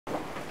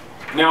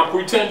Now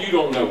pretend you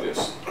don't know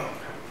this.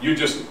 You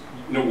just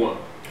know one.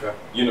 Okay.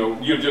 You know,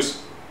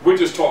 we're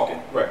just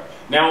talking. Right.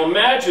 Now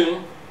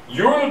imagine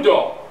you're an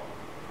adult.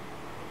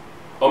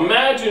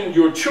 Imagine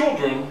your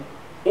children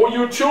or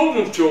your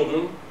children's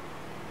children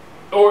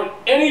or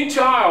any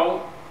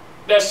child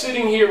that's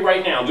sitting here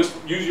right now. Just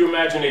use your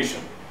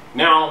imagination.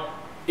 Now,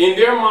 in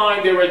their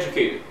mind, they're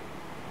educated.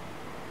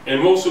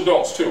 And most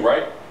adults too,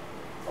 right?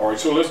 All right,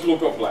 so let's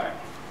look up black.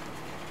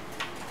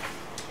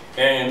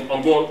 And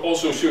I'm going to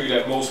also show you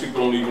that most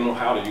people don't even know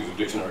how to use a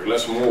dictionary.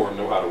 Less more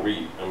know how to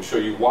read. I'm going to show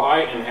you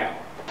why and how.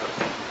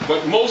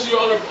 But most of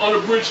your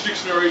unabridged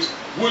dictionaries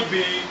would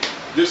be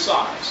this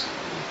size,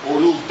 or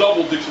those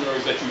double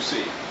dictionaries that you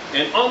see.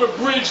 And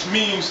unabridged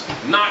means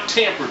not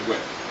tampered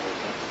with.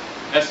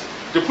 That's,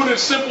 to put it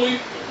simply,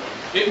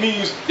 it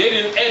means they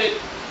didn't edit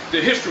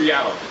the history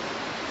out of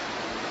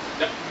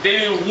it. They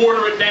didn't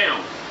water it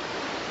down.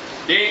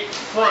 They ain't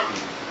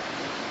fronting.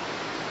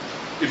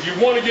 If you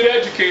want to get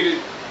educated,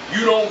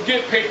 you don't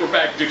get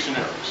paperback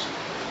dictionaries.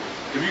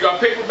 If you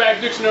got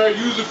paperback dictionary,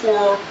 use it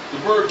for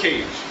the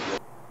birdcage.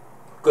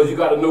 Because you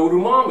got to know who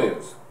the mom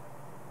is.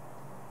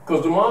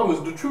 Because the mom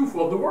is the truth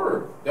of the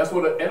word. That's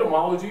what an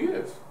etymology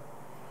is.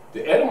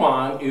 The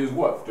etymon is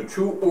what? The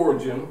true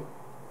origin,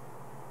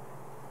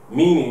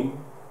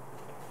 meaning,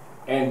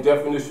 and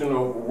definition of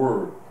a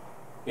word,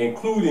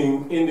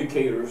 including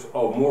indicators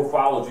of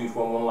morphology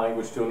from one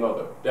language to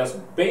another. That's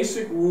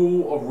basic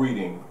rule of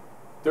reading,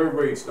 third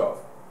grade stuff.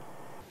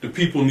 The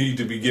people need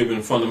to be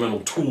given fundamental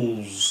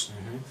tools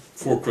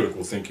for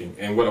critical thinking.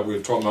 And what we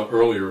were talking about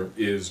earlier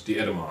is the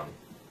etymon.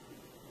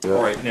 Yeah.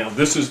 All right, now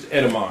this is the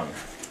etymon.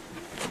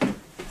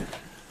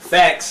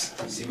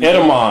 Facts.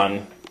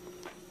 Etymon.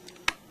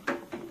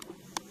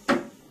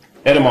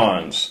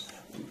 Etymons.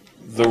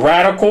 The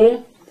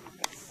radical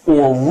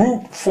or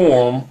root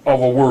form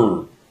of a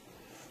word.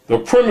 The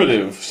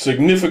primitive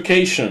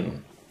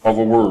signification of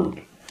a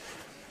word.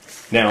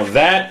 Now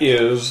that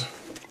is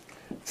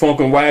Funk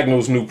and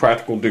Wagnall's New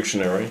Practical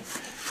Dictionary.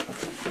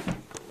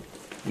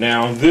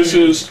 Now this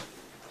is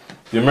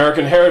the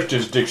American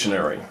Heritage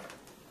Dictionary.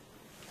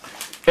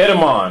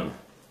 Etymon.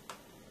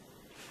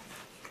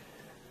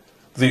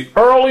 The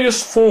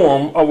earliest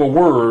form of a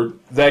word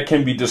that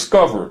can be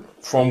discovered,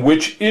 from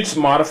which its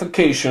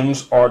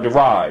modifications are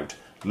derived.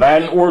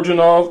 Latin origin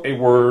of a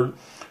word,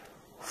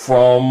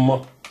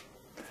 from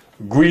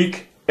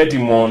Greek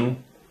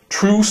etymon,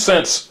 true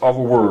sense of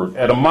a word.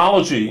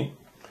 Etymology,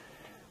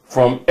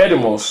 from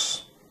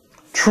etymos,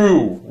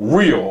 true,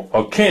 real,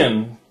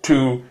 akin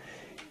to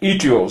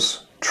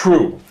etios,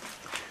 true.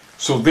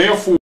 So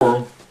therefore,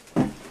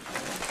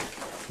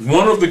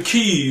 one of the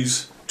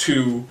keys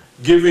to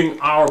giving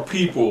our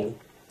people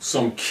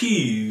some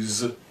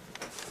keys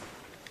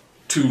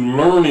to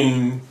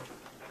learning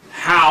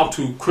how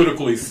to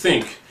critically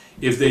think,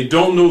 if they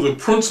don't know the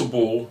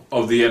principle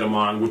of the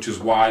etymon, which is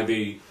why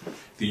the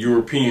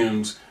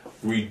Europeans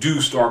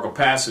reduced our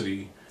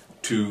capacity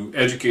to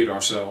educate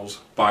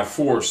ourselves by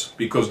force,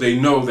 because they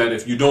know that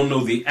if you don't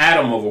know the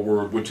atom of a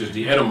word, which is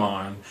the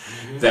etymon,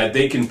 that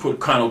they can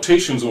put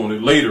connotations on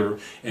it later,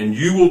 and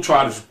you will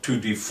try to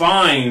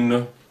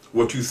define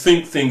what you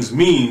think things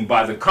mean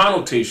by the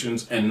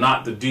connotations and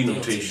not the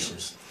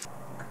denotations.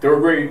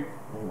 Third grade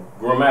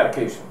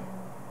grammatication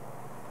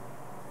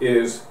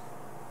is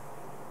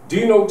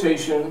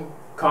denotation,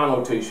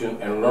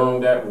 connotation, and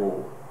learn that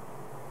rule.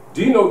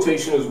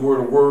 Denotation is where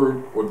the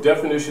word or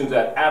definitions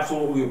that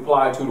absolutely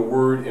apply to the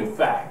word in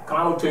fact.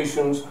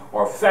 Connotations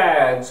are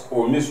fads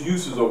or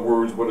misuses of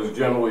words, but is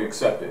generally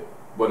accepted,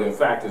 but in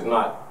fact is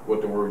not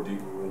what the word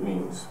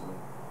means.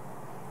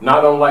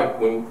 Not unlike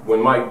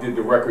when Mike did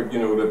the record, you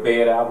know, the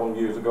Bad album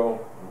years ago.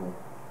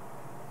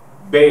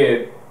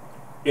 Bad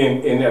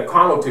in that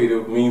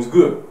connotative means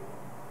good,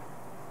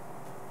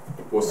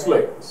 or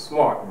slick,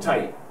 smart,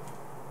 tight.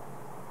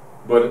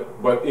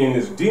 But in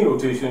its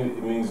denotation,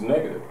 it means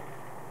negative.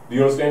 Do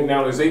you understand?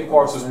 Now there's 8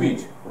 parts of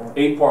speech.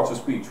 8 parts of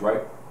speech,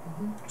 right?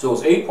 So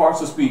it's 8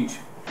 parts of speech.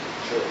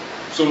 Sure.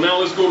 So now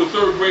let's go to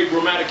third grade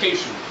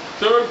grammatication.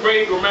 Third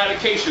grade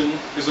grammatication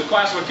is a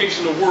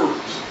classification of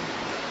words.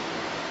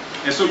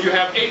 And so you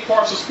have 8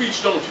 parts of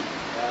speech, don't you?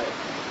 Right.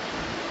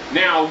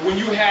 Now, when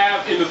you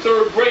have in the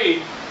third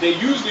grade, they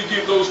usually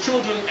give those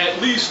children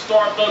at least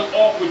start them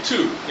off with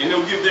 2. And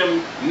they'll give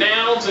them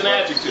nouns and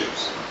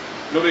adjectives.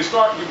 You know, they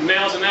start with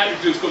nouns and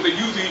adjectives because they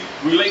usually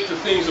relate to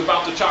things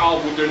about the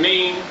child with their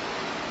name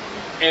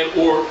and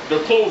or their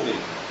clothing.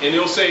 And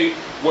they'll say,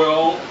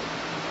 well,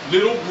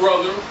 little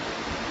brother,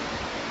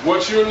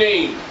 what's your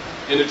name?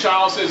 And the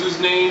child says his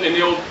name, and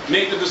they'll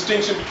make the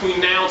distinction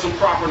between nouns and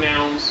proper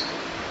nouns.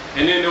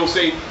 And then they'll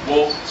say,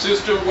 well,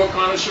 sister, what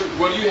kind of shirt,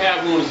 what do you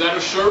have on? Is that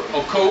a shirt,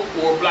 a coat,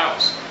 or a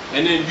blouse?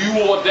 And then you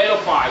will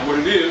identify what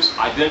it is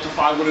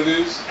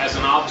as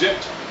an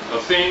object, a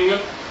thing,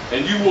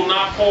 and you will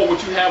not call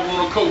what you have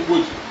on a coat,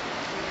 would you?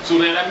 So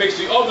then that makes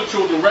the other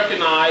children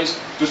recognize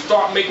to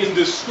start making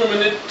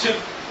discriminative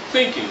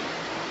thinking,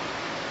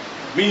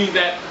 meaning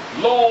that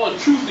law and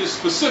truth is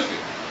specific.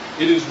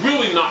 It is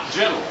really not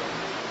general.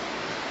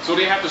 So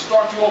they have to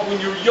start you off when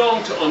you're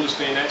young to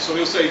understand that. So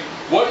they'll say,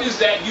 what is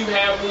that you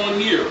have on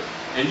here?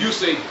 And you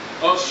say,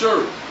 a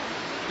shirt.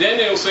 Then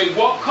they'll say,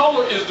 what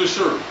color is the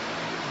shirt?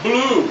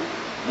 Blue.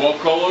 What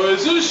color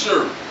is this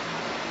shirt?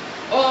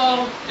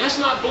 That's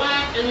not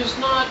black, and it's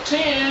not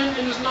tan,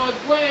 and it's not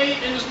gray,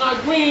 and it's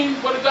not green,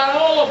 but it got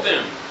all of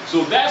them.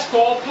 So that's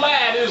called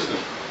plaid, isn't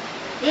it?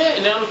 Yeah,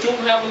 and now the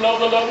children have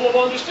another level of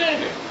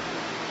understanding.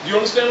 Do you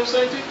understand what I'm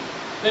saying to you?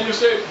 Then you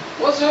say,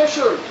 what's that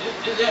shirt?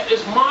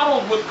 It's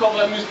modeled with color.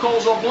 That means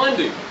colors are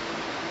blending.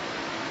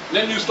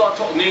 Then you start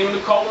naming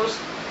the colors,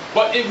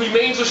 but it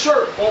remains a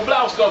shirt or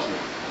blouse, doesn't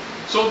it?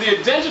 So the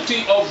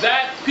identity of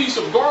that piece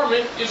of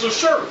garment is a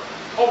shirt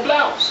or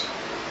blouse.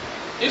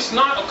 It's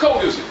not a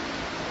coat, is it?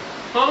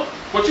 Huh?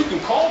 But you can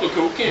call it a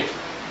coat, can't you?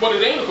 But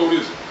it ain't a coat,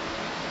 is it?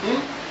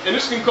 And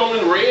this can come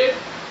in red,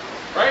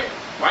 right?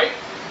 White,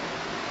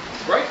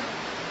 right?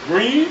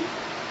 Green.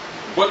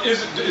 But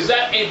is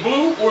that a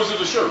blue or is it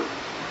a shirt?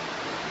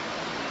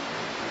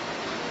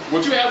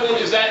 What you have on,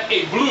 is that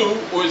a blue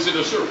or is it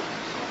a shirt?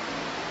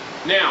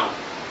 Now,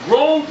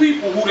 grown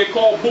people who they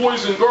call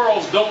boys and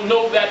girls don't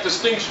know that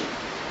distinction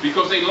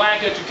because they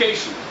lack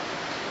education.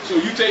 So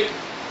you take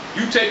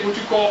what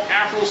you call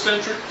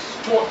Afrocentric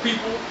taught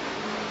people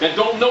that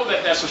don't know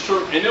that that's a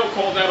shirt, and they'll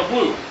call that a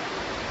blue.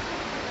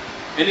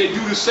 And they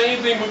do the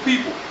same thing with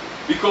people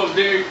because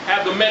they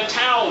have the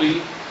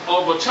mentality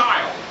of a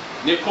child.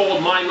 They're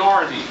called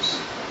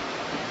minorities.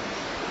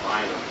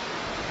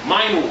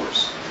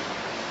 Minors.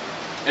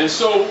 And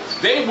so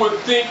they would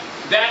think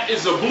that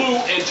is a blue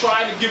and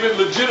try to give it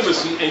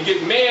legitimacy and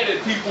get mad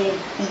at people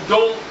who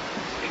don't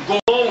go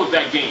along with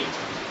that game.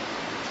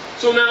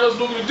 So now let's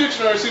look at the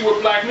dictionary and see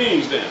what black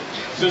means then,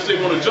 since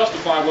they want to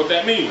justify what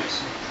that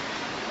means.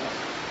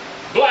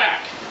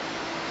 Black.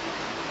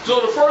 So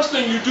the first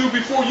thing you do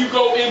before you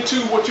go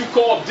into what you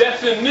call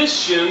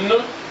definition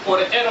or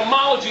the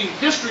etymology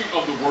history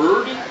of the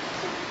word,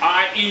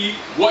 i.e.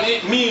 what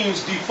it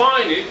means,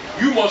 define it,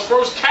 you must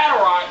first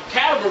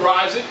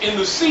categorize it in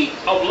the seat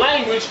of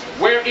language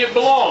where it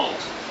belongs.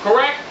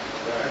 Correct?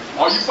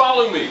 Are you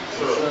following me?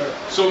 Sure.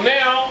 So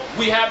now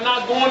we have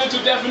not gone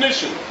into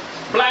definition.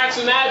 Black's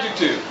an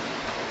adjective.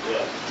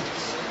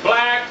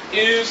 Black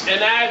is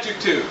an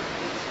adjective.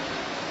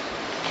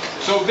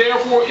 So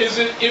therefore, if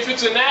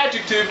it's an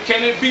adjective,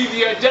 can it be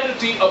the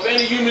identity of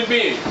any human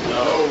being?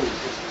 No.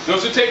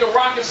 Does it take a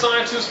rocket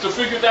scientist to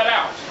figure that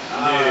out?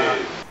 Yeah.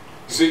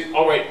 See,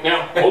 all right,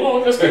 now, hold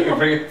on, let's keep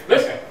it.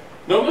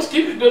 Let's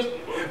keep it this.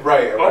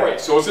 Right. All right,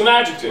 so it's an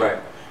adjective. Right.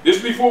 This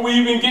is before we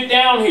even get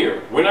down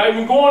here. We're not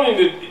even going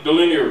into the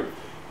linear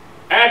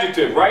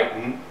adjective, right?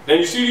 Then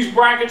you see these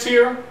brackets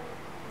here?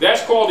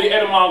 That's called the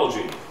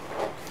etymology.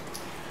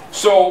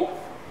 So,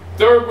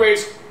 third grade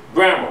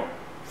grammar.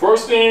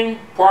 First thing,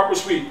 part per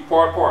speech,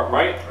 part,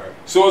 right?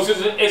 So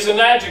it's an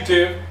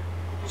adjective.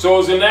 So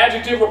it's an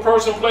adjective, a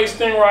person, place,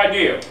 thing, or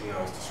idea.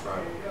 No, it's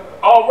describing.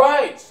 All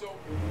right.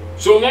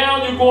 So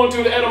now you're going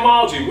to the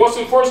etymology. What's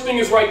the first thing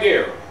is right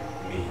there?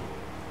 Me.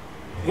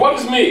 What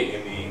is me?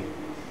 Me.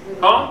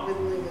 Huh?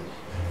 Middle English.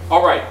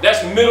 All right,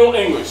 that's Middle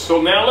English.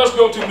 So now let's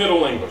go to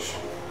Middle English.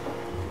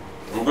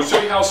 I'm going to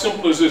show you how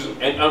simple this is.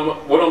 And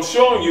what I'm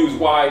showing you is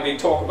why they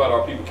talk about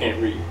our people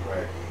can't read.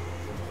 Right.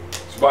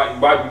 It's why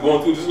we're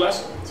going through this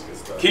lesson.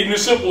 Keeping it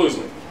simple,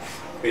 isn't it?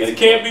 And it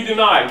can't be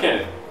denied, can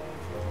it?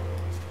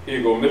 Here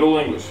you go, Middle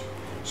English.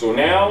 So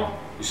now,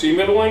 you see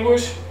Middle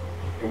English?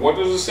 And what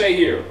does it say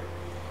here?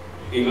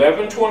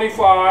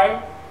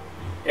 1125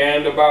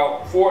 and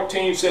about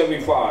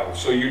 1475.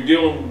 So you're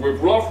dealing with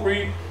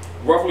roughly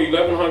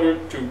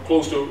 1100 to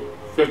close to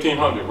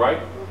 1500, right?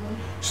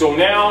 So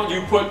now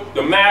you put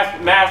the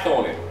math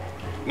on it.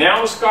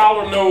 Now the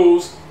scholar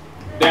knows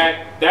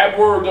that that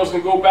word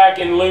doesn't go back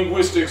in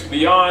linguistics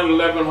beyond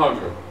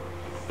 1100.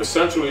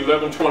 Essentially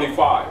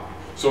 1125.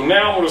 So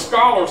now when a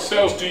scholar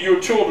says to your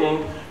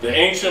children, the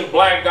ancient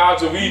black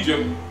gods of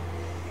Egypt,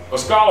 a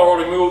scholar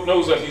already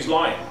knows that he's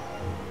lying.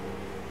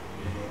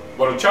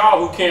 But a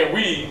child who can't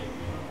read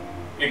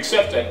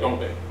accepts that, don't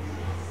they?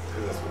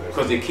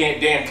 Because they can't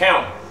damn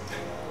count.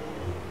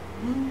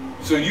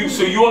 So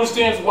you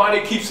understand why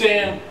they keep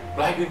saying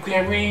black people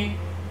can't read?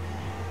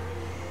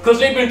 Because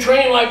they've been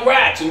trained like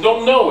rats and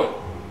don't know it.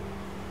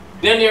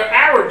 Then they're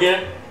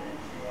arrogant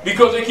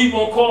because they keep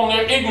on calling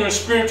their ignorance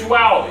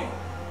spirituality.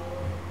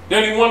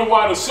 Then they wonder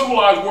why the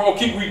civilized world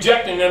keep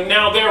rejecting them.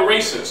 Now they're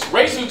racist.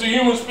 Racist to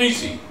human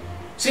species.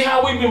 See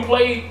how we've been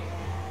played?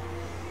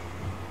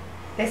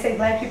 They say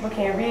black people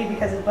can't read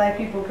because if black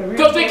people could read,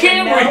 because they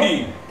can't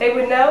read. They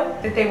would know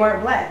that they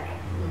weren't black.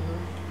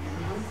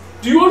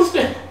 Do you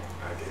understand?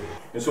 I did.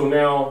 And so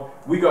now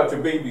we got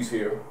your babies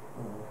here,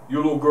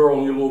 your little girl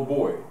and your little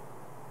boy.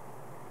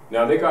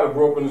 Now they got to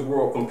grow up in this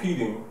world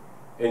competing.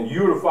 And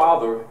you're the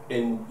father,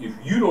 and if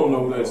you don't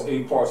know that's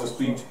 8 parts of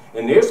speech,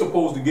 and they're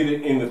supposed to get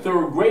it in the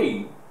 3rd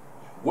grade,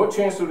 what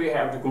chance do they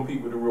have to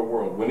compete with the real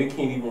world when they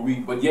can't even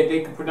read, but yet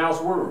they can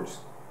pronounce words?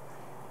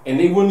 And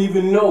they wouldn't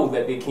even know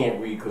that they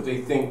can't read because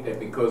they think that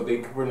because they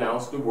can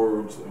pronounce the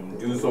words and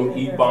do some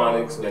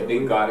ebonics that they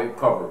got it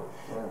covered.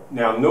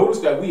 Now notice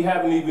that we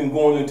haven't even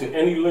gone into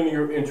any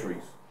linear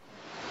entries.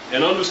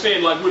 And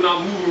understand, like, we're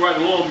not moving right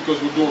along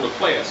because we're doing a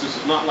class. This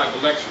is not like a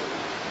lecture.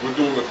 We're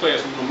doing a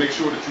class. We're going to make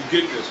sure that you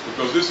get this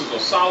because this is a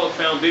solid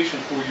foundation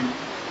for you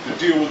to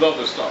deal with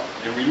other stuff.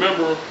 And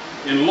remember,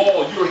 in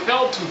law, you're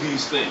held to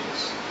these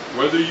things.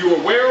 Whether you're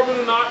aware of it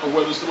or not, or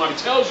whether somebody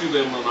tells you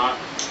them or not,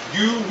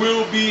 you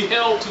will be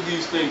held to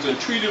these things and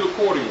treated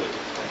accordingly.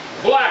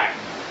 Black.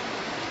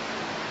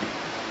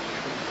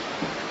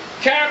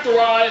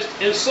 Characterized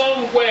in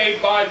some way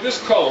by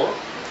this color,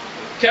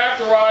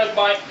 characterized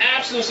by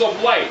absence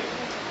of light,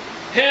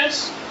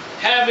 hence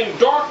having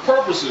dark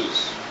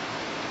purposes,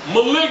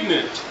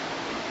 malignant,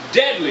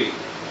 deadly,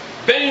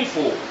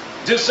 baneful,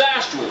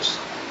 disastrous,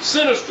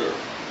 sinister,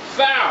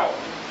 foul,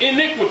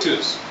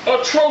 iniquitous,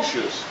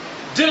 atrocious,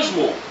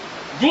 dismal,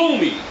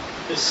 gloomy,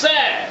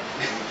 sad,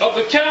 of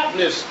the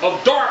countenance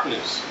of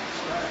darkness,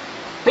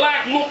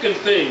 black looking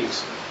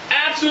things,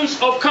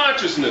 absence of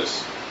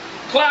consciousness,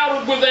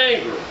 clouded with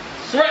anger,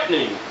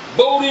 threatening,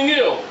 boding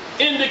ill,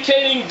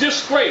 indicating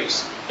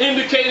disgrace,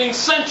 indicating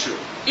censure,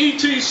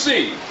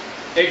 etc.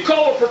 A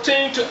color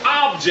pertaining to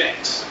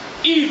objects,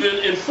 even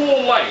in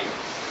full light,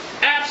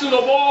 absent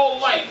of all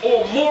light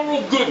or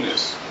moral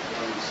goodness,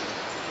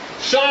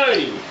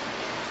 shining,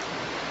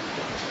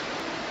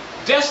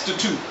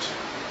 destitute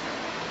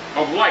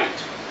of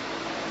light,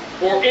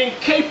 or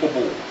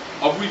incapable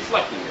of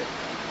reflecting it,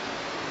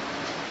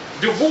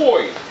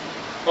 devoid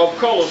of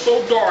color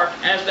so dark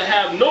as to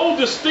have no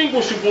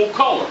distinguishable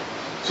color.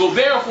 So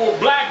therefore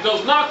black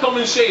does not come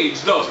in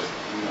shades, does it?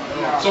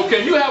 No. So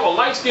can you have a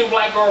light-skinned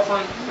black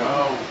girlfriend?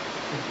 No.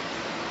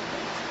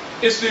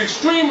 It's the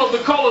extreme of the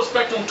color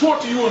spectrum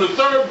taught to you in the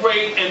 3rd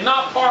grade and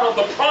not part of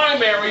the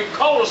primary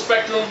color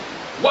spectrum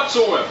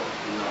whatsoever.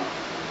 No.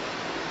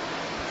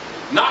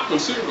 Not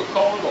considered a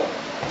color at all.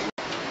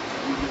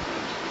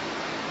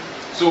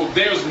 So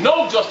there's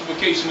no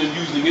justification in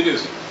using it,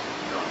 is it?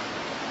 No.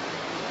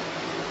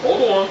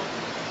 Hold on.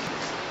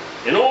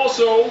 And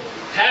also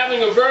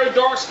having a very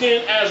dark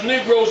skin as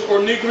Negroes or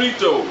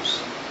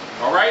Negritos.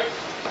 All right?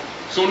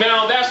 So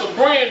now that's a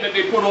brand that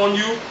they put on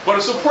you, but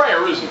it's a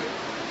prayer, isn't it?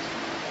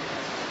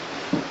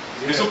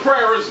 Yeah. It's a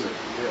prayer, isn't it?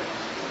 Yeah.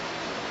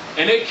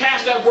 And they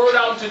cast that word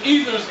out into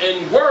ethers,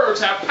 and words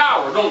have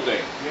power, don't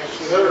they? Yes,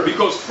 sir.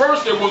 Because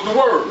first there was the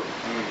word.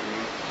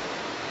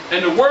 Mm-hmm.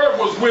 And the word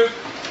was with,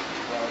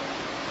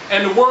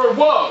 and the word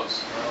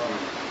was.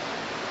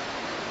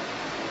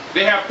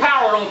 They have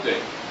power, don't they?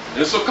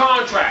 And it's a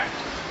contract,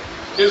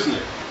 isn't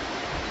it?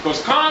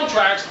 Because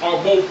contracts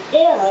are both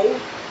oral,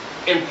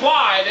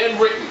 implied, and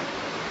written.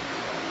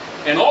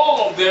 And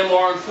all of them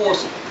are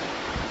enforceable.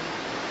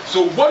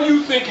 So what do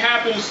you think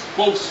happens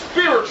both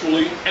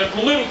spiritually and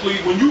politically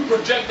when you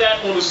project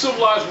that on the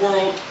civilized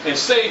world and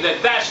say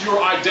that that's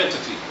your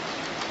identity?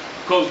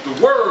 Because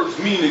the words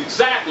mean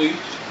exactly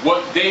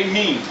what they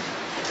mean.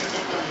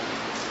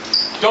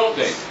 Don't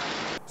they?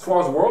 As far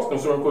as the world's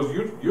concerned, because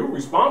you're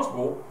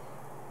responsible,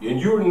 and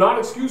you're not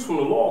excused from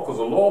the law, because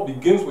the law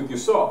begins with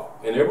yourself.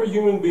 And every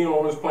human being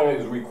on this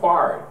planet is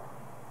required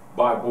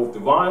by both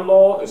divine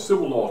law and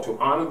civil law to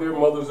honor their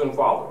mothers and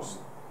fathers.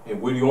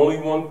 And we're the only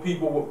one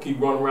people who keep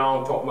running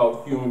around talking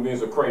about human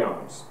beings are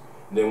crayons.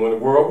 And then when the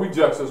world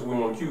rejects us, we're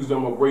going to accuse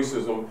them of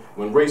racism,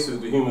 when race is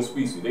the human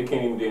species. They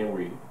can't even damn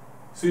read.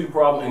 See the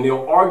problem? And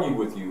they'll argue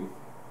with you,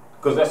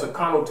 because that's a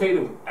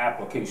connotative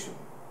application.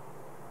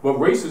 But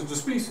race is the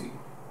species.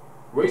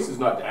 Race is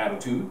not the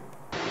attitude.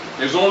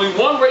 There's only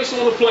one race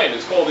on the planet.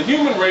 It's called the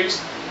human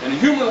race, and the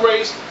human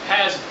race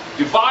has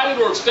divided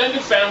or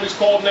extended families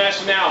called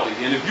nationality.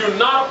 And if you're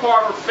not a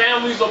part of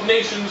families of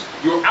nations,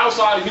 you're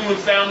outside of human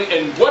family,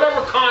 and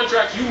whatever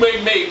contracts you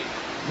may make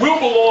will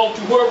belong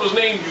to whoever's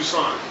name you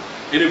sign.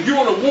 And if you're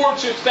in a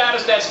wardship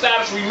status, that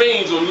status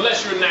remains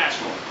unless you're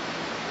national.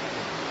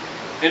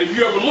 And if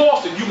you ever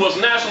lost it, you must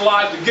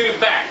nationalize to get it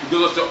back,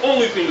 because that's the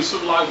only thing the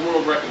civilized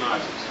world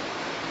recognizes.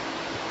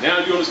 Now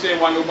you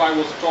understand why nobody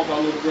wants to talk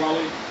about little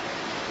Raleigh?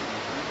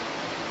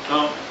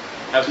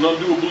 Has nothing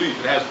to do with belief.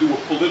 It has to do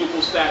with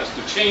political status.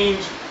 To change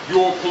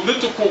your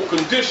political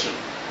condition.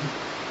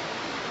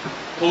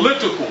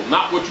 Political,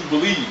 not what you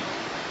believe.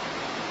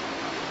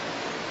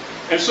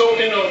 And so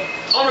in an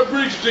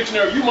unabridged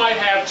dictionary, you might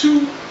have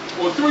 2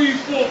 or 3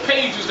 full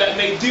pages that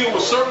may deal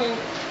with certain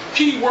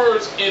key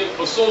words in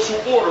a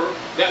social order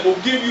that will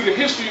give you the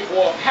history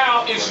of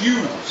how it's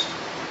used.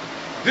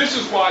 This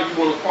is why you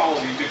want a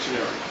quality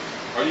dictionary.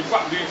 Do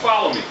you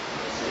follow me?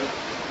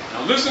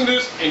 Now listen to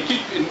this and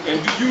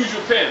use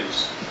your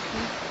pens.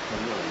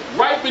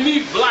 Right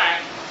beneath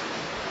black,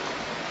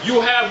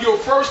 you'll have your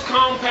first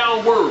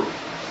compound word.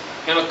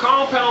 And a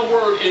compound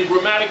word in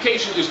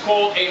grammatication is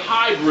called a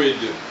hybrid,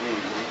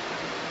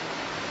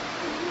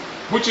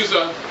 which is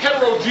a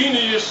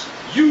heterogeneous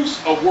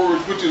use of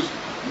words, which is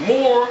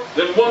more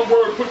than one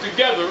word put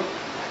together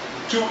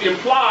to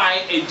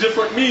imply a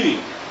different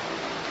meaning.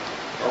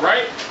 All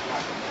right?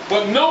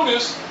 But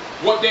notice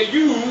what they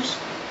use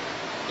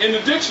in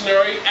the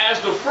dictionary as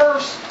the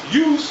first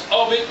use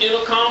of it in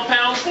a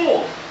compound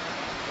form.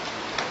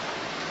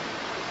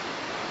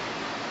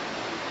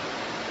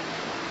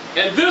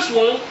 And this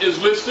one is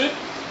listed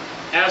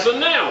as a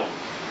noun.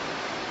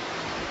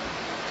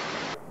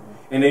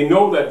 And they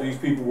know that these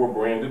people were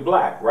branded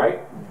black, right?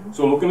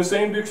 So look in the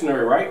same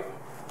dictionary, right?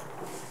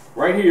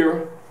 Right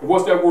here,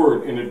 what's that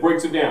word? And it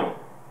breaks it down.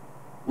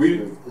 Read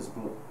it. It's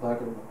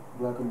black and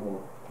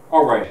more.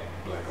 All right.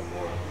 Black and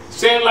more.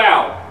 Say it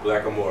loud.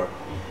 Black and more.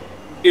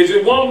 Is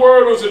it one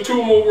word or is it two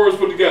or more words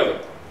put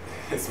together?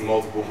 It's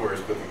multiple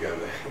words put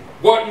together.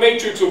 What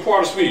matrix or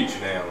part of speech?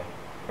 Noun.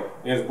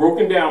 And it's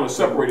broken down and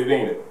separated,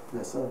 ain't it?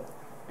 Yes, sir.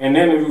 And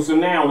then it was a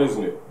noun,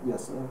 isn't it?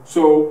 Yes, sir.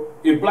 So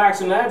if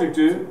black's an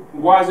adjective,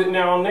 why is it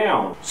now a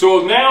noun?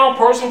 So a noun,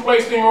 person,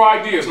 place, thing, or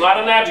idea. It's not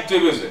an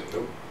adjective, is it?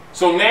 Nope.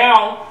 So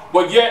now,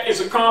 but yet it's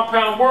a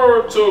compound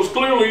word, so it's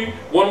clearly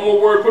one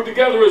more word put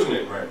together, isn't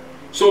it? Right.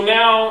 So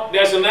now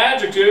that's an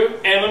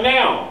adjective and a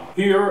noun.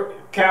 Here,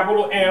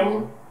 capital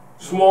M,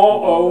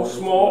 small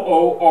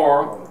o,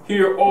 R.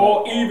 Here,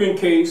 all even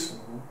case.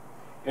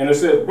 And it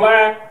says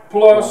black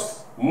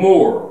plus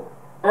more.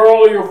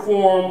 Earlier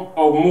form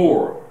of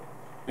Moor.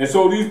 And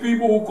so these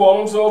people who call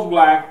themselves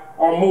black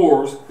are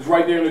Moors. It's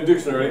right there in the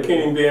dictionary. They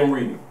can't even damn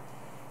read it.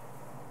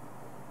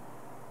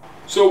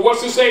 So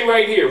what's it say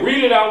right here?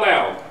 Read it out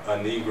loud.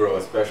 A Negro,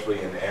 especially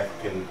an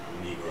African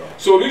Negro.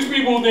 So these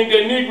people think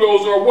that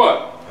Negroes are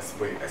what?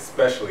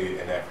 Especially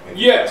an African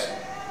Negro. Yes.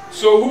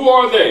 So who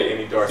are they?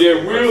 Any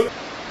dark-skinned person.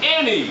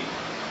 Any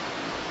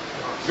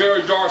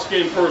very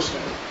dark-skinned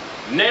person.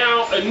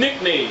 Now a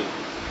nickname,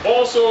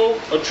 also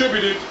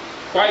attributed,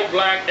 white,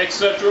 black,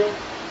 etc.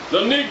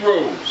 The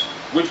Negroes,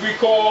 which we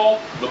call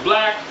the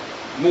black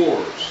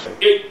Moors.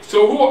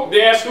 So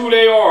that's who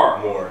they are.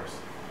 Moors.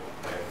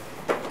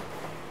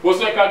 What's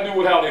that got to do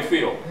with how they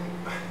feel?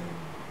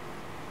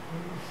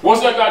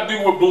 What's that got to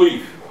do with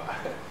belief?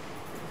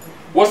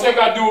 What's that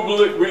got to do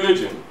with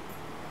religion?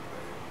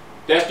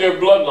 That's their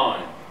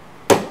bloodline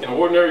in an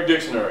ordinary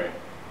dictionary.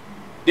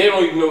 They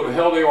don't even know who the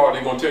hell they are.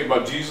 They're going to tell you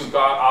about Jesus,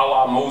 God,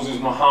 Allah, Moses,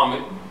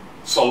 Muhammad,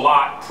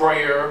 Salat,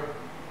 prayer,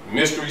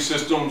 mystery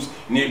systems,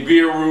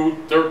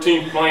 Nibiru,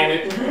 13th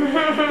planet, the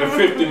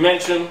 5th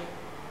dimension,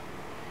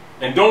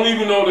 and don't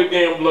even know their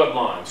damn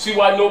bloodline. See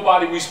why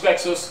nobody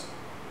respects us?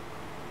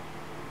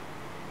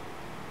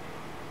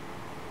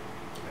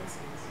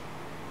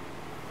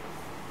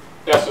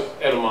 That's an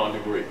etymology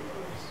degree.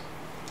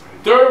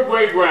 3rd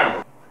grade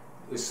grammar.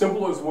 As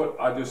simple as what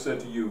I just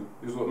said to you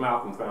is what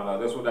Malcolm found out.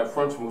 That's what that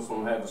French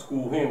Muslim had to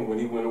school him when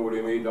he went over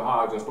there, made the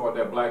Hajj and started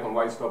that black and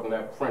white stuff in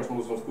that French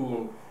Muslim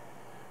school.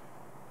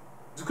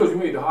 Just because you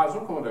made the Hajj,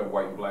 don't come with that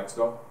white and black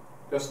stuff.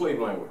 That's slave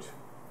language.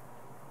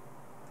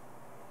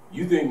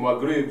 You think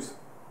Maghrib's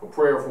a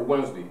prayer for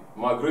Wednesday.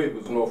 Maghrib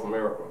is North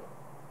America.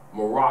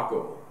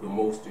 Morocco, the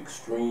most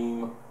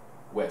extreme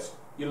west.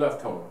 You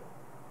left home.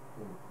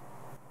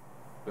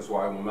 That's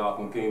why when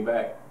Malcolm came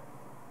back,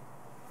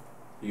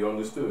 he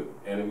understood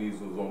enemies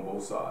was on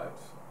both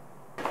sides.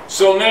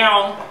 So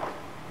now,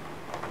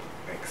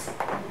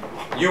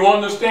 you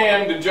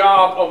understand the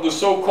job of the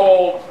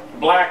so-called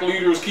black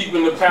leaders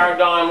keeping the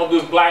paradigm of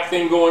this black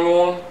thing going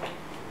on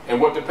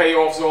and what the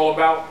payoff's all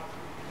about?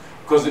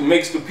 Because it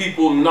makes the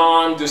people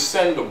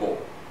non-descendable.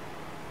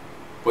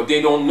 But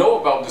they don't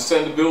know about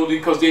descendability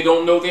because they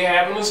don't know they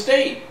have an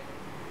estate.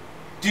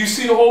 Do you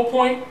see the whole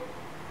point?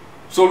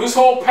 So this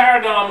whole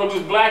paradigm of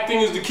this black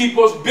thing is to keep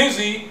us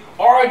busy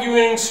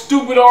arguing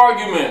stupid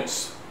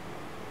arguments.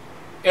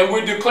 And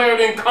we're declared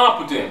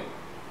incompetent.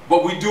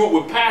 But we do it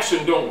with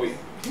passion, don't we?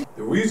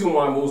 The reason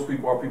why most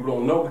people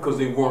don't know because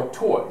they weren't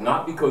taught,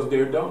 not because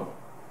they're dumb.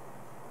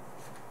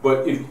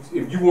 But if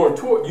you weren't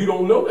taught, you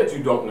don't know that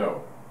you don't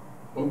know.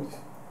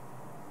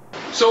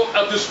 So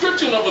a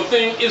description of a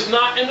thing is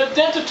not an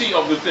identity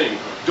of the thing.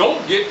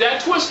 Don't get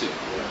that twisted.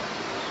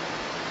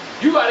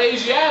 You got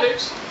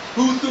Asiatics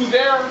who, through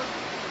their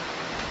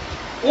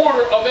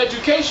order of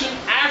education,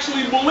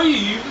 actually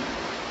believe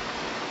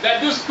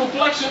that this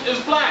complexion is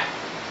black.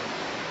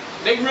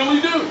 They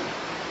really do.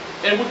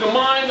 And with the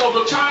mind of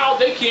a child,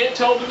 they can't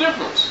tell the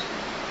difference.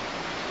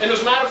 And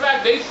as a matter of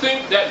fact, they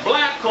think that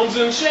black comes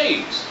in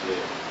shades.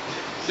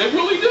 They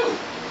really do.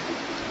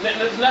 And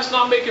that's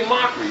not making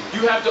mockery.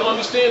 You have to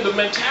understand the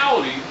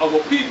mentality of a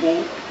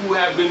people who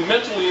have been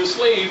mentally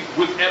enslaved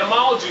with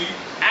etymology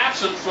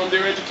absent from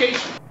their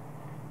education.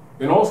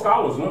 And all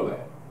scholars know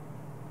that.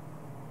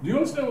 Do you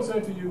understand what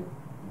I'm saying to you?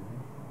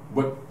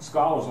 But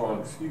scholars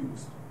aren't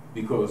excused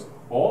because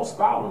all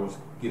scholars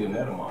get an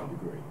etymology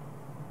degree.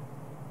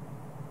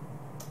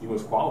 You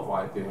must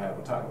qualify to have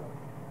a title.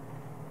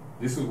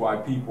 This is why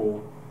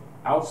people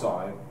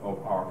outside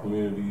of our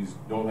communities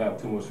don't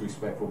have too much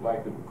respect for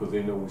black people because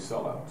they know we're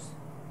sellouts.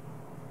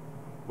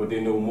 But they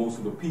know most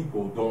of the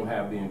people don't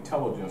have the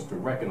intelligence to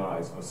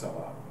recognize a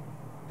sellout.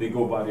 They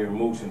go by their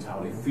emotions, how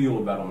they feel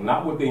about them,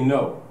 not what they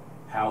know,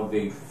 how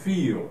they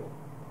feel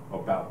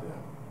about them.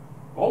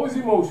 Always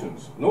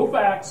emotions, no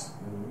facts.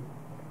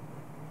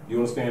 You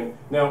understand?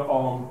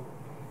 Now,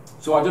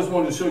 so I just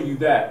wanted to show you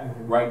that,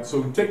 right? So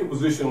you take a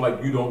position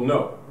like you don't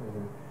know.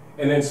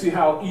 and then see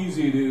how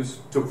easy it is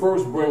to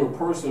first bring a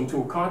person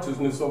to a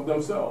consciousness of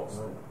themselves.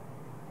 Right.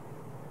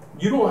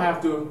 You don't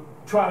have to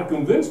try to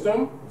convince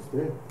them.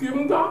 Give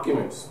them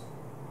documents.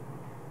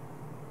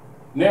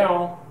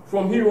 Now,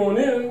 from here on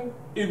in,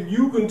 if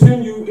you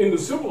continue in the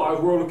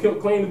civilized world to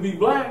claim to be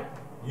black,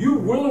 you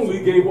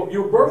willingly gave up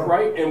your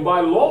birthright, and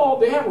by law,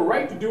 they have a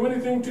right to do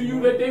anything to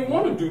you that they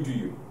want to do to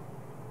you.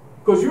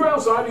 Because you're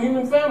outside the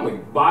human family,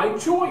 by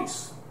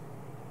choice.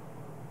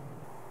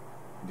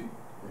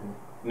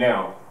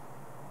 Now,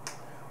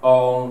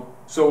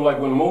 so like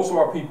when most of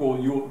our people,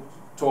 you'll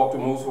talk to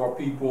most of our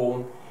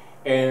people,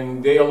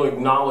 and they'll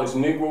acknowledge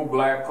Negro,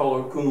 black,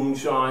 colored, coon,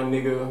 shine,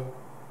 nigga,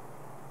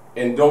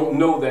 and don't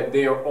know that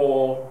they are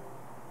all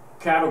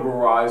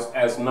categorized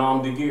as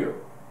nom de guerre.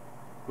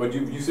 But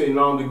you say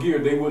nom de guerre,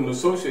 they wouldn't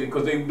associate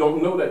because they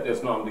don't know that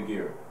that's nom de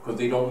guerre, because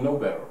they don't know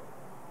better.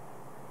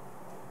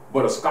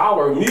 But a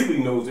scholar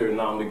immediately knows they're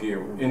nom de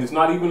guerre, and it's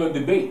not even a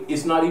debate.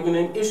 It's not even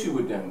an issue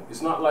with them.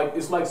 It's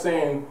like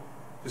saying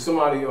to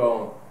somebody,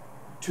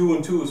 2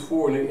 and 2 is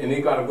 4, and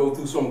they got to go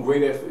through some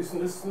great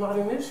explanation. It's not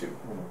an issue.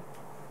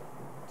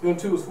 2 and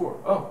 2 is 4.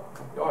 Oh,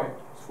 all right,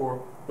 it's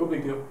 4. No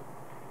big deal.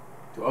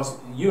 To us,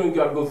 you ain't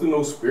got to go through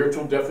no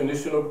spiritual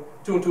definition of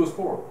 2 and 2 is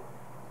 4.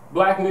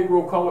 Black,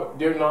 Negro, color,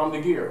 they're nom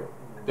de guerre.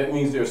 That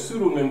means they're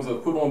pseudonyms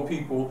that put on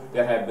people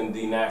that have been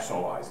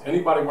denationalized.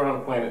 Anybody around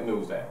the planet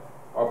knows that.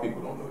 Our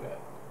people don't know that.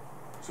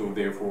 So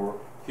therefore,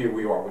 here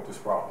we are with this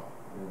problem.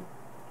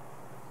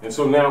 And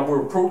so now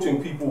we're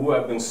approaching people who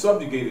have been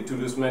subjugated to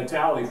this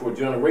mentality for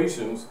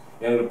generations,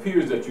 and it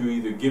appears that you're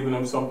either giving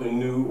them something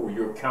new or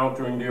you're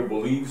countering their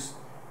beliefs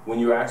when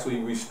you're actually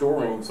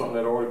restoring something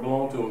that already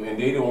belonged to them, and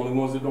they're the only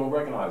ones that don't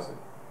recognize it.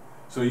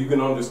 So you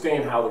can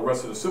understand how the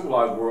rest of the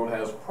civilized world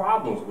has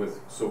problems with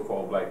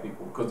so-called black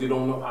people, because they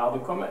don't know how to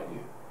come at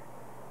you,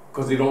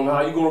 because they don't know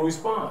how you're going to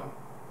respond.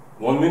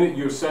 1 minute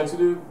you're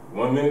sensitive,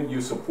 1 minute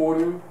you're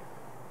supportive,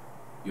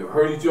 you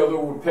hurt each other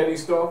with petty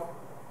stuff,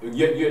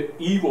 yet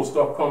evil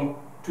stuff come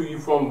to you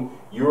from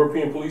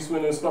European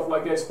policemen and stuff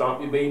like that,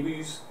 stomp your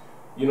babies,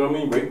 you know what I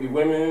mean, rape your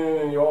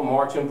women, and you all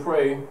march and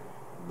pray.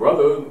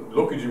 Brother,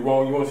 look at you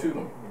wrong, you want to shoot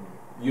them.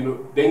 You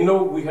know, they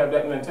know we have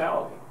that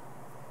mentality.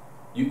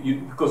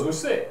 Because we're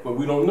sick, but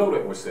we don't know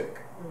that we're sick.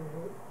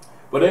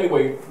 But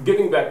anyway,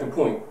 getting back to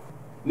point.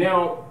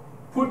 Now,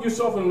 put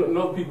yourself in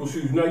other people's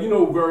shoes. Now, you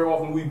know, very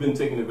often we've been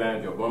taken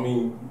advantage of. I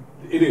mean,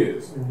 it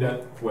is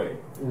that way.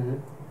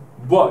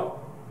 But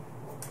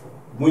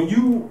when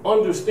you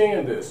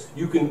understand this,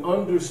 you can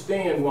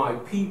understand why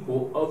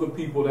people, other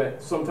people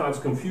that sometimes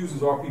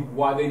confuses our people,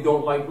 why they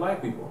don't like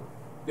black people.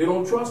 They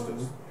don't trust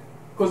us.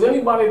 Because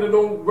anybody that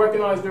don't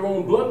recognize their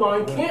own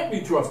bloodline can't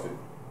be trusted.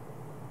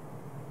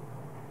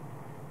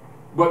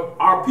 But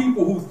our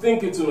people who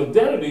think it's an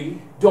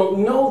identity don't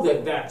know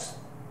that that's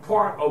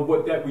part of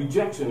what that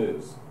rejection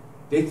is.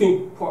 They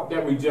think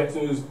that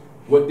rejection is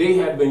what they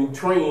have been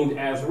trained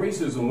as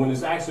racism, when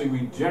it's actually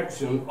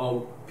rejection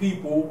of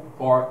people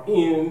who are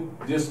in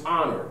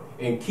dishonor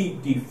and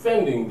keep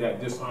defending that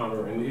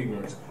dishonor and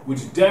ignorance,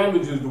 which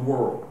damages the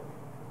world.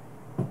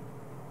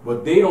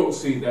 But they don't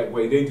see it that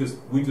way.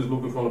 We just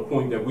looking from the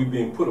point that we're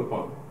being put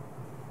upon.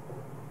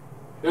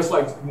 That's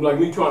like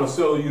me trying to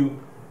sell you.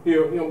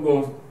 Here, you know, I'm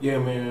going, yeah,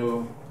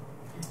 man,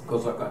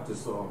 because I got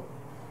this,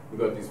 we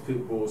got these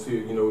pit bulls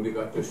here, you know, they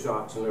got their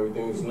shots and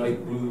everything, it's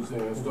night blues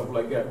and stuff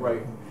like that,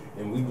 right?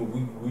 And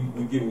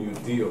we giving you a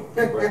deal,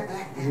 right?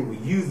 We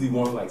usually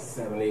want like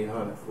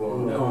 700-800 for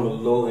them. On the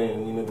low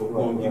end, you know, but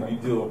we're gonna give you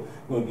a deal,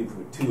 we're gonna give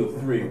you 2 or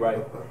 3,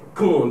 right?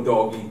 Come on,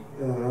 doggy.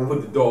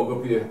 Put the dog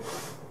up here.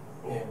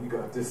 Yeah, we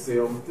got this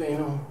sale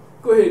thing.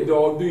 Go ahead,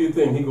 dog, do your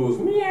thing. He goes,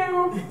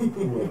 meow.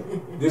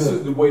 This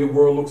is the way the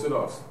world looks at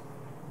us.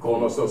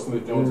 Calling ourselves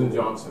Smith, Jones, and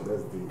Johnson.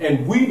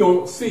 And we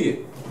don't see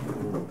it.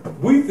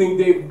 We think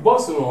they're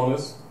busting on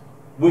us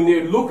when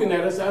they're looking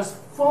at us as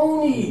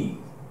phony.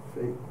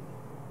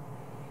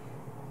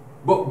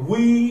 But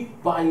we,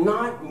 by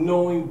not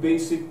knowing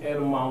basic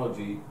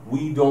etymology,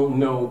 we don't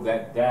know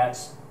that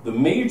that's the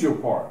major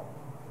part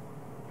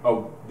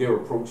of their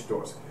approach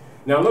to us.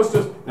 Now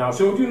now I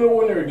showed you the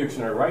ordinary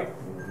dictionary, right?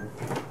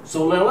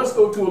 So now let's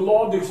go to a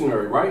law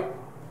dictionary, right?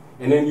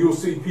 And then you'll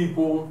see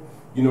people,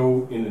 you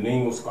know, in the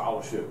name of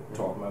scholarship,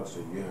 talking about,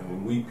 say, yeah,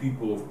 and we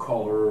people of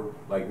color,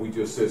 like we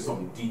just said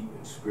something deep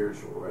and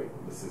spiritual, right?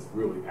 This is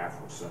really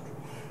Afrocentric.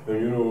 And,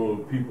 you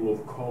know, people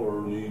of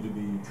color need to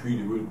be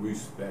treated with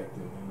respect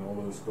and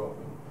all this stuff.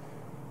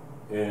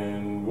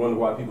 And wonder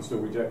why people still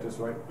reject us,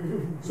 right?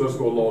 So let's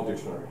go to law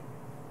dictionary.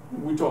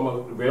 We're talking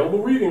about available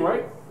reading,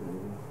 right?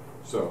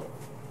 So,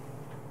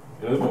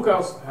 and let's look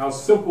how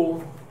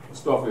simple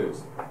stuff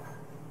is.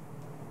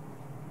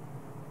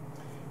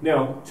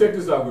 Now, check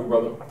this out, good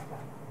brother.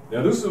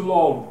 Now, this is a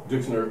law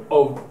dictionary.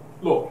 Oh,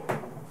 look.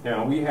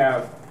 Now, we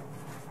have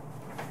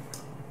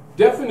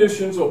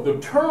definitions of the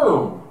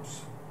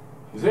terms.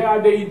 Is there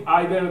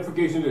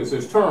identification there? It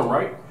says term,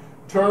 right?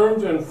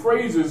 Terms and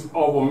phrases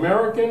of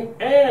American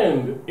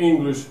and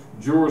English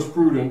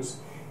jurisprudence,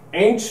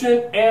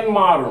 ancient and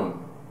modern.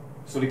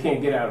 So they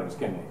can't get out of this,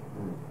 can they?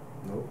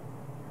 Nope.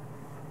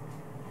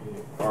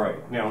 All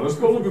right, now let's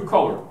go look at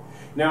color.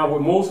 Now,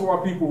 with most of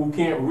our people who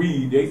can't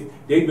read,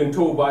 they've been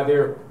told by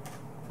their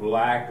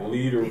black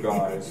leader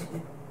guys,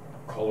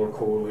 color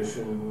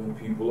coalition,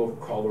 people of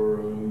color,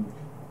 and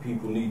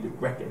people need to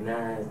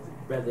recognize the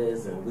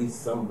brothers and we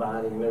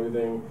somebody and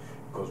everything,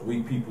 because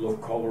we people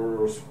of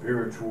color are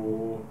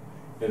spiritual,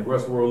 and the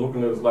rest of the world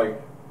looking at us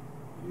like,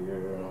 yeah,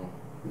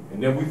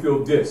 and then we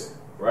feel dissed,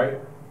 right?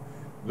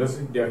 Now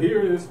here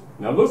it is.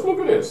 Now let's look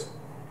at this.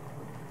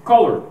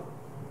 Color.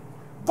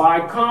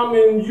 By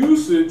common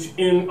usage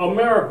in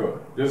America.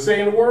 Does it say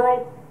in the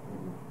world?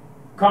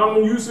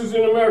 Common usage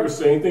in America.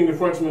 Same thing the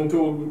Frenchman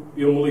told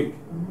Il Malik,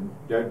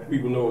 that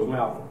people know as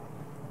Malcolm.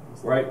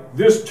 Right?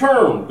 This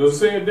term, does it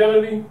say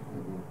identity?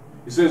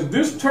 It says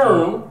this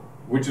term,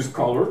 which is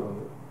color,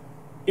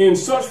 in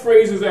such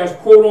phrases as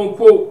quote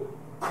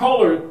unquote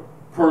colored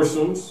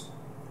persons,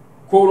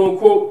 quote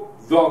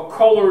unquote the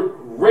colored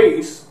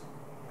race,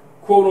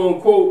 quote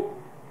unquote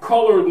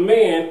colored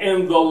man,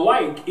 and the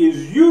like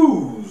is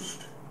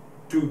used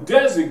to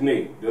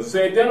designate. Does it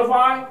say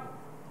identify?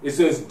 It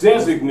says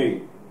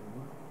designate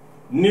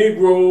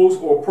Negroes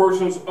or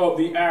persons of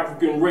the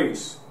African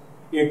race,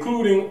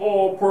 including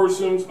all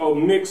persons of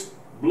mixed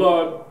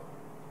blood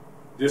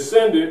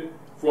descended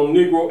from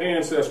Negro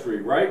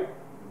ancestry, right?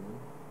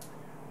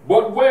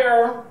 But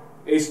where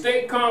a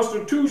state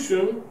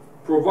constitution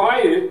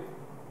provided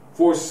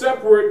for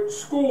separate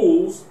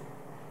schools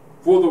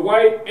for the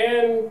white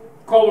and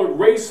colored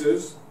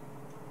races,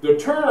 the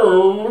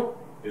term,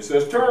 it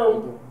says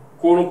term,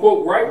 quote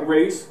unquote white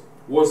race,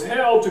 was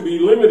held to be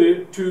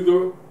limited to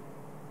the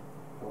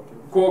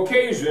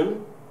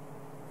Caucasian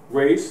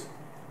race,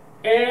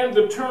 and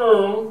the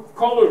term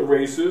colored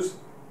races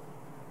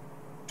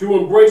to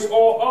embrace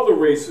all other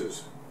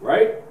races,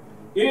 right?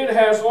 It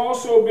has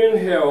also been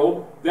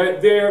held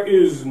that there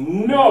is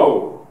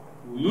no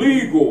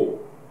legal,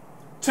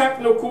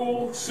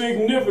 technical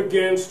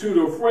significance to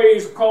the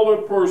phrase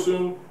colored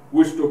person,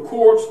 which the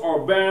courts are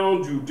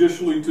bound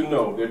judicially to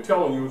know. They're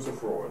telling you it's a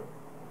fraud.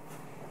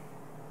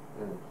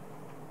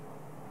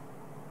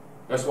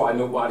 That's why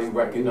nobody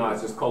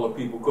recognizes colored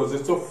people, because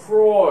it's a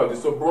fraud,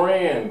 it's a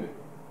brand.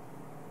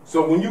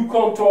 So when you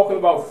come talking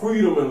about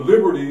freedom and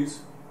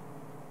liberties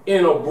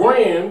in a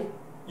brand,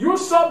 you're a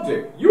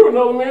subject. You're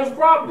another man's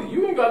property.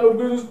 You ain't got no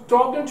business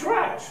talking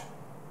trash.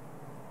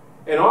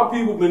 And our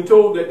people have been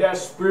told that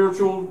that's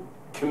spiritual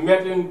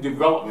Kemetic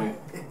development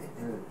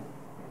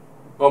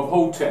of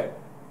Hotep.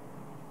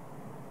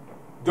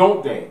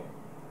 Don't they?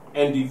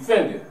 And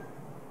defend it.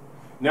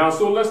 Now,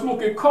 so let's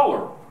look at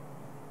color.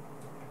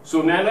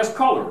 So now that's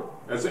color.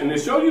 And they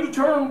show you the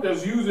term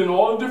that's used in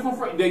all the different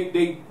phrases.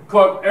 They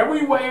cut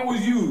every way it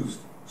was used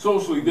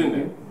socially, didn't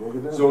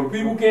they? So the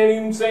people can't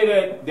even say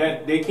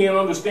that they can't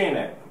understand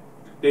that.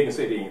 They can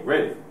say they ain't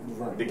read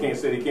it. They can't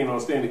say they can't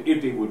understand it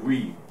if they would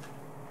read.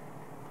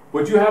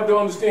 But you have to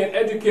understand,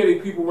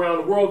 educated people around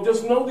the world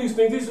just know these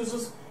things.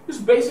 This is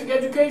basic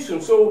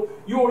education. So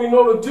you already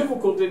know the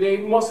difficulty they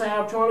must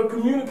have trying to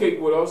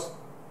communicate with us.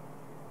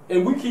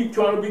 And we keep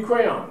trying to be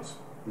crayons.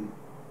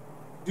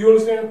 Do you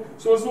understand?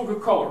 So let's look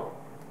at color.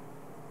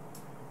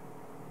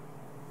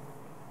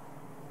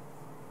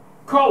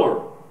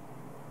 Color,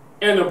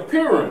 an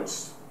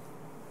appearance,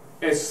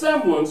 a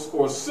semblance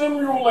or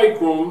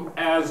simulacrum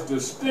as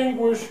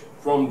distinguished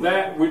from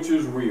that which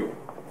is real.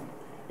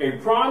 A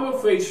prima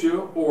facie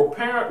or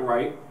apparent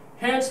right,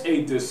 hence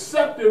a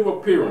deceptive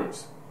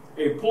appearance,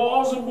 a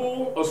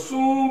plausible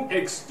assumed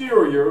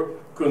exterior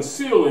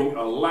concealing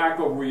a lack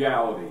of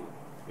reality,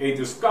 a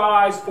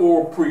disguise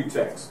or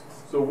pretext.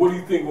 So what do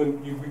you think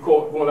when you be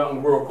going out in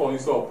the world calling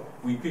yourself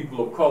we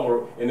people of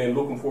color and then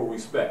looking for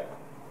respect?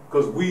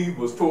 Because we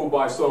was told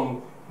by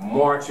some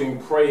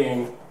marching,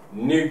 praying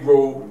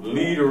Negro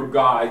leader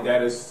guy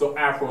that is so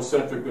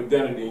Afrocentric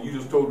identity, and you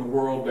just told the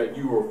world that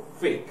you are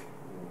fake.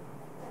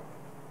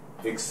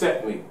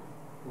 Accept me.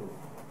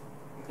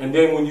 And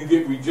then when you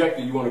get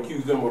rejected, you want to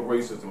accuse them of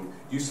racism. Do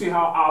you see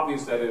how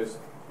obvious that is?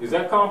 Is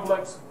that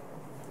complex?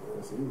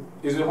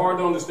 Is it hard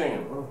to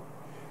understand?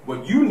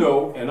 But you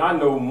know, and I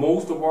know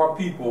most of our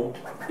people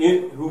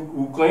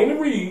who claim to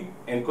read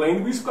and claim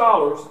to be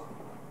scholars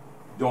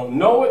don't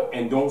know it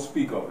and don't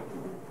speak of it.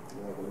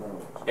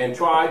 And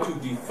try to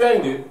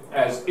defend it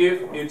as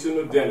if it's an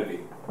identity.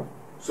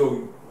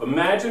 So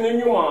imagine in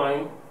your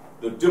mind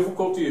the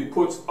difficulty it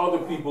puts other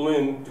people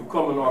in to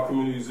come in our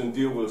communities and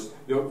deal with us.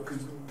 Because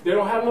they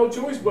don't have no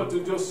choice but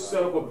to just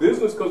set up a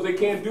business, because they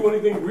can't do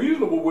anything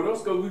reasonable with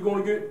us, because we're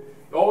going to get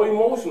all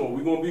emotional.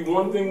 We're going to be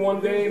one thing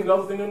one day,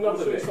 another thing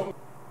another day.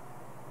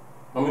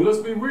 I mean, let's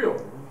be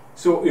real.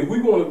 So if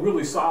we want to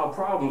really solve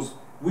problems,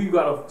 we've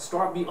got to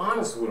start be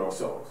honest with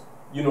ourselves.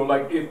 You know,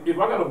 like if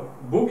I got a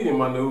boogie in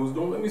my nose,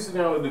 don't let me sit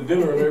down at the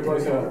dinner and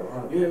everybody's saying,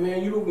 yeah,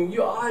 man,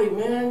 you're all right,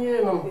 man, yeah.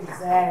 And I'm,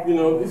 exactly. You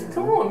know,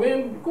 come on,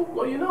 man, go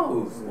blow your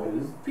nose.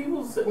 There's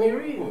people sitting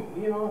here eating,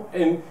 you know.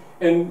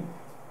 And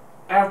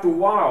after a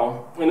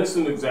while, and it's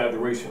an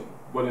exaggeration,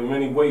 but in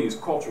many ways,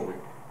 culturally,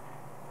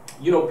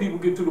 you know, people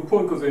get to the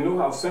point, because they know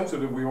how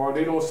sensitive we are,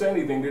 they don't say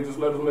anything, they just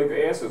let us make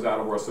asses out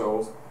of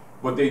ourselves.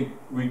 But they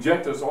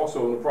reject us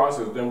also in the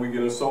process, then we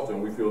get insulted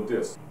and we feel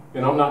dissed.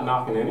 And I'm not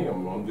knocking any of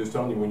them, I'm just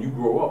telling you, when you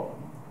grow up,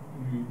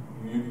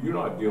 you're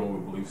not dealing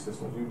with belief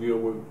systems, you deal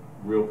with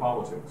real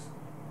politics.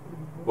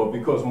 But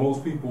because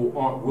most people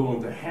aren't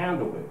willing to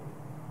handle it,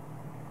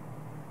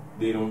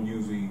 they don't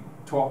usually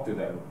talk to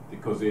them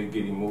because they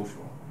get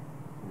emotional.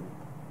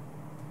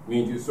 I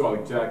mean, you saw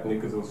like Jack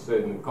Nicholson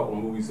said in a couple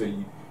of movies, say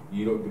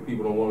the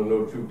people don't want to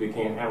know the truth, they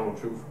can't handle the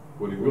truth.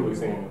 What he's really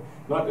saying,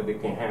 not that they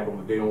can't handle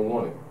it, they don't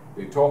want it.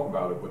 They talk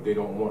about it, but they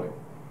don't want it.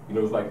 You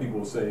know, it's like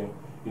people saying,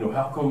 you know,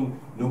 how come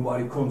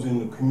nobody comes in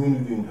the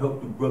community and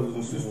help the brothers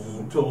and sisters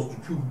and tell us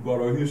the truth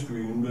about our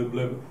history and blah,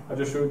 blah, blah. I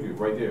just showed you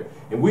right there.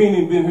 And we ain't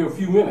even been here a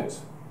few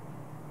minutes.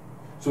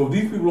 So if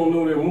these people don't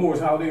know their Moors,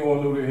 how they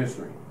want to know their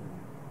history?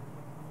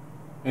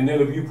 And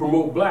then if you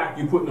promote black,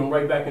 you're putting them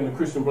right back in the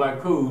Christian black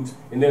codes,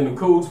 and then the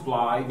codes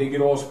fly, they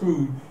get all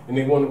screwed, and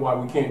they wonder why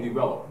we can't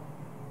develop.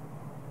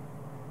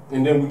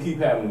 And then we keep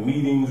having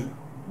meetings,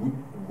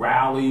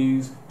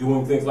 rallies,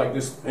 doing things like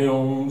this,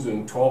 films,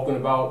 and talking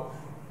about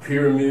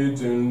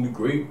pyramids and the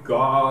great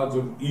gods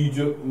of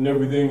Egypt and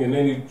everything, and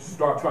then you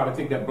start trying to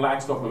take that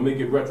black stuff and make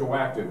it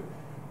retroactive.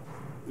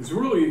 It's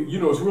really, you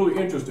know, it's really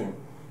interesting.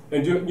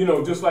 And you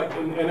know, just like,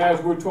 and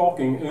as we're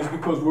talking, and it's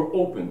because we're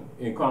open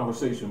in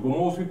conversation, but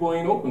most people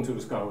ain't open to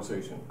this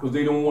conversation because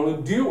they don't want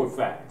to deal with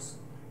facts.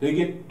 They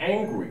get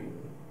angry.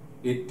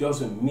 It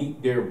doesn't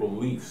meet their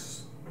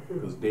beliefs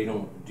because they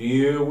don't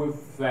deal with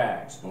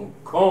facts, don't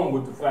come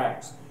with the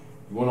facts.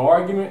 You want an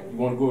argument, you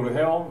want to go to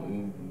hell,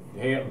 and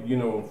you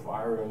know,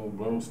 fire and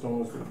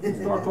brimstones,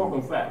 start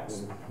talking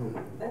facts.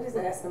 I just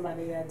asked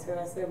somebody that too.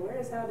 I said, where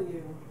is hell to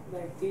you?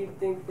 Like, do you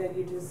think that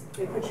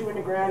they put you in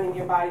the ground and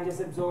your body just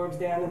absorbs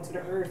down into the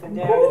earth and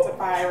down into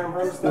fire and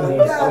brimstone? You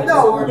just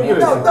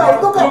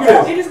Look at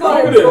this. You just go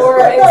and absorb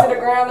into the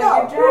ground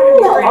and you're driving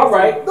me crazy. All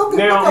right.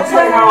 Now,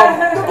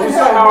 I'm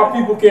sure how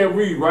people can't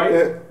read,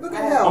 right? Look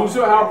at hell. I'm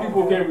sure how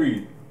people can't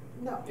read.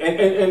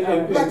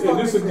 And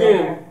this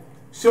again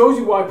shows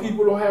you why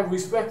people don't have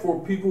respect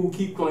for people who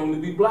keep claiming to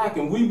be black.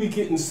 And we be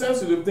getting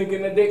sensitive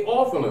thinking that they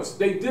offing us,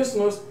 they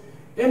dissing us,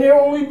 and they're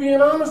only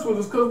being honest with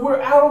us because we're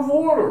out of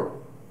order.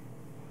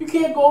 You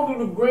can't go to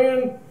the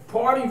grand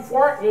party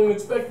farting and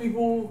expect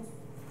people,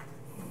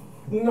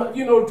 you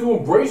know, to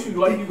embrace you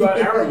like you got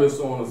Aramis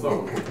on or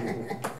something.